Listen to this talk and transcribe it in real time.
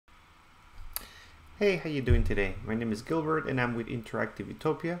Hey, how you doing today? My name is Gilbert and I'm with Interactive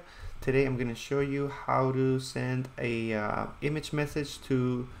Utopia. Today I'm going to show you how to send a image message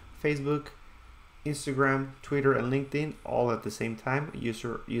to Facebook, Instagram, Twitter, and LinkedIn all at the same time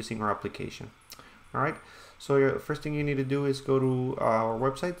using our application. Alright, so first thing you need to do is go to our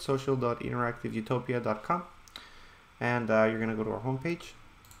website, social.interactiveutopia.com, and you're going to go to our homepage.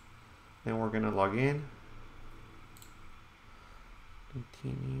 Then we're going to log in.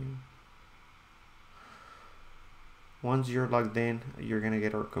 Continue. Once you're logged in, you're gonna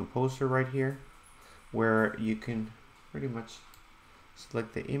get our composer right here, where you can pretty much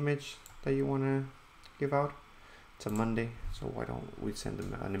select the image that you want to give out. It's a Monday, so why don't we send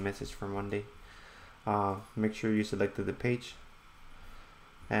them a message for Monday. Make sure you selected the page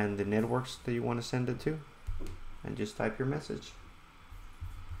and the networks that you want to send it to, and just type your message.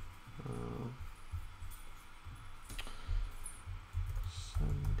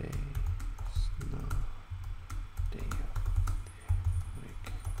 Sunday, snow day of the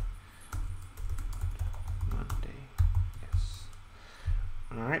week, Monday, yes.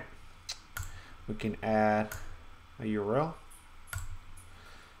 Alright, we can add a URL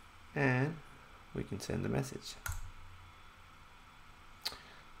and we can send the message.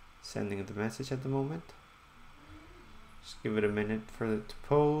 Sending the message at the moment. Just give it a minute for it to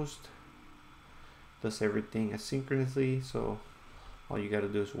post. Does everything asynchronously, so all you gotta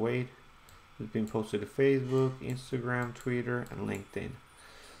do is wait. It's been posted to Facebook, Instagram, Twitter, and LinkedIn.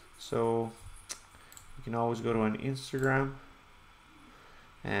 So you can always go to an Instagram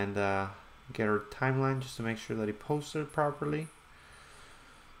and get our timeline just to make sure that it posted properly.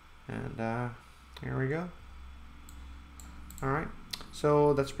 And here we go. Alright,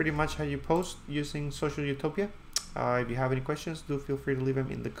 so that's pretty much how you post using Social Utopia. If you have any questions, do feel free to leave them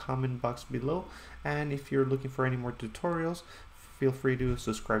in the comment box below. And if you're looking for any more tutorials, feel free to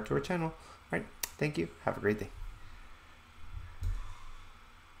subscribe to our channel. All right, thank you. Have a great day.